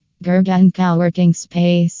Gurgaon Coworking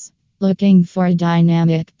Space. Looking for a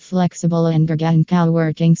dynamic, flexible, and Gurgaon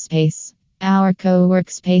Coworking Space? Our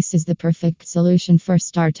co-work space is the perfect solution for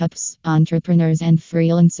startups, entrepreneurs, and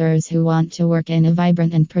freelancers who want to work in a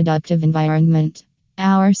vibrant and productive environment.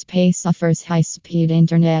 Our space offers high-speed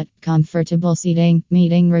internet, comfortable seating,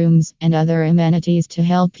 meeting rooms, and other amenities to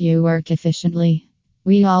help you work efficiently.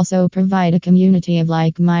 We also provide a community of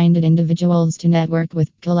like-minded individuals to network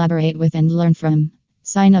with, collaborate with, and learn from.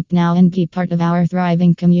 Sign up now and be part of our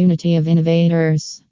thriving community of innovators.